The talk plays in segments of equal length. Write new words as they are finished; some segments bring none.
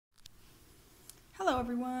Hello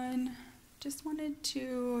everyone, just wanted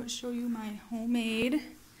to show you my homemade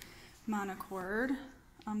monochord.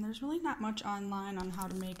 There's really not much online on how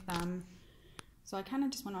to make them, so I kind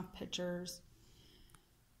of just went off pictures.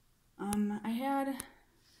 I had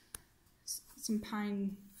some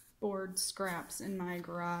pine board scraps in my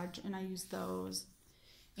garage and I used those,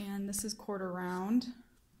 and this is quarter round,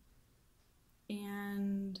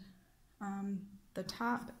 and the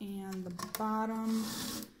top and the bottom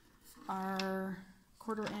are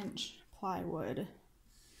 1/4 inch plywood,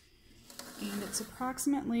 and it's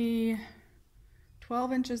approximately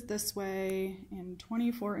 12 inches this way and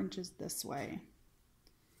 24 inches this way.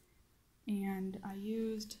 And I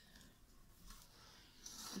used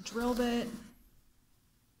a drill bit.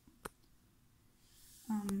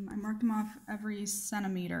 I marked them off every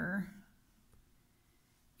centimeter,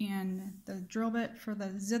 and the drill bit for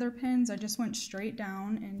the zither pins, I just went straight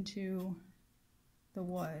down into the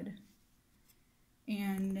wood.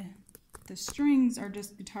 And the strings are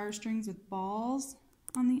just guitar strings with balls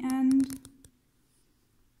on the end,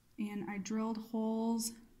 and I drilled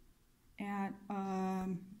holes at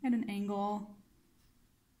an angle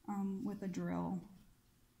with a drill.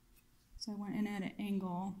 So I went in at an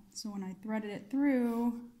angle, so when I threaded it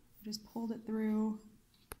through, I just pulled it through,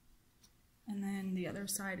 and then the other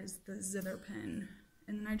side is the zither pin,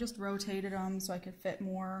 and then I just rotated them so I could fit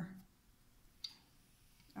more.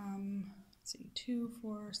 Let's see, 2,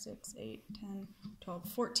 4, 6, 8, 10,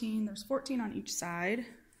 12, 14. There's 14 on each side.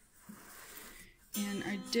 And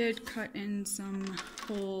I did cut in some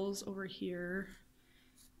holes over here.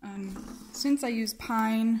 Since I used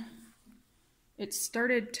pine, it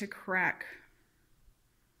started to crack,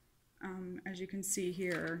 as you can see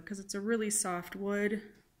here, because it's a really soft wood.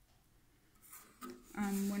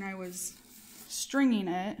 When I was stringing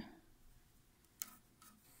it,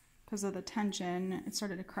 because of the tension, it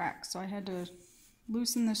started to crack, so I had to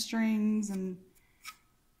loosen the strings and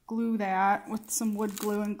glue that with some wood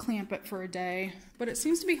glue and clamp it for a day. But it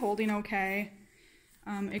seems to be holding okay.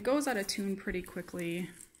 It goes out of tune pretty quickly.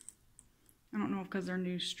 I don't know if because they're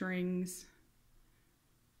new strings.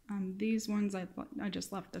 These ones I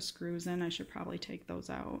just left the screws in. I should probably take those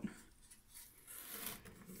out.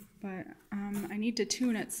 But I need to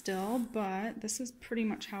tune it still, but this is pretty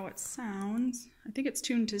much how it sounds. I think it's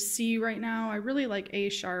tuned to C right now. I really like A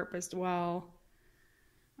sharp as well.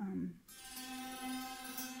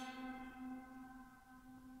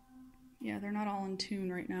 Yeah, they're not all in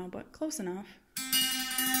tune right now, but close enough.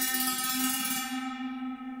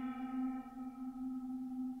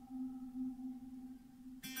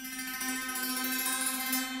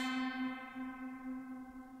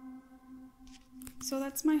 So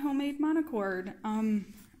that's my homemade monochord.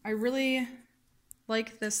 I really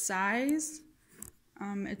like this size.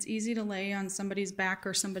 It's easy to lay on somebody's back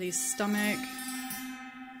or somebody's stomach,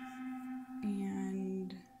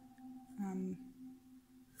 and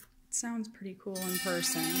it sounds pretty cool in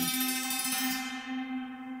person.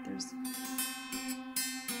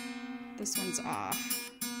 This one's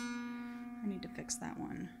off. I need to fix that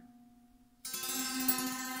one.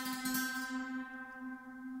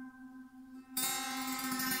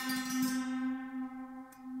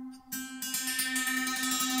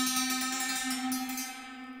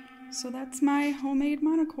 So that's my homemade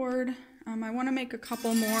monochord. I want to make a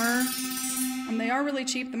couple more. They are really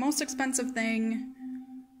cheap. The most expensive thing,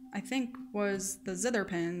 I think, was the zither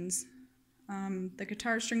pins. The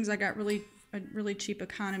guitar strings, I got a really cheap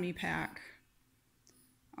economy pack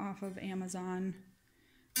off of Amazon.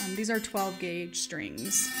 These are 12 gauge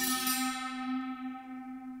strings.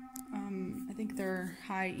 I think they're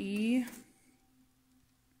high E.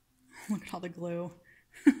 Look at all the glue.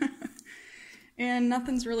 And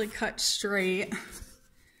nothing's really cut straight.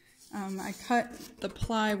 I cut the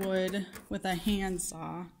plywood with a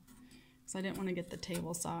handsaw because I didn't want to get the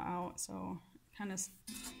table saw out, so kind of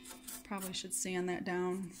probably should sand that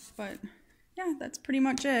down. But yeah, that's pretty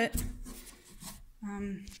much it.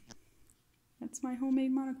 That's my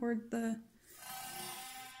homemade monochord. The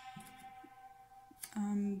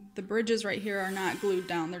bridges right here are not glued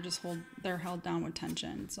down. They're held down with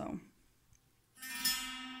tension. So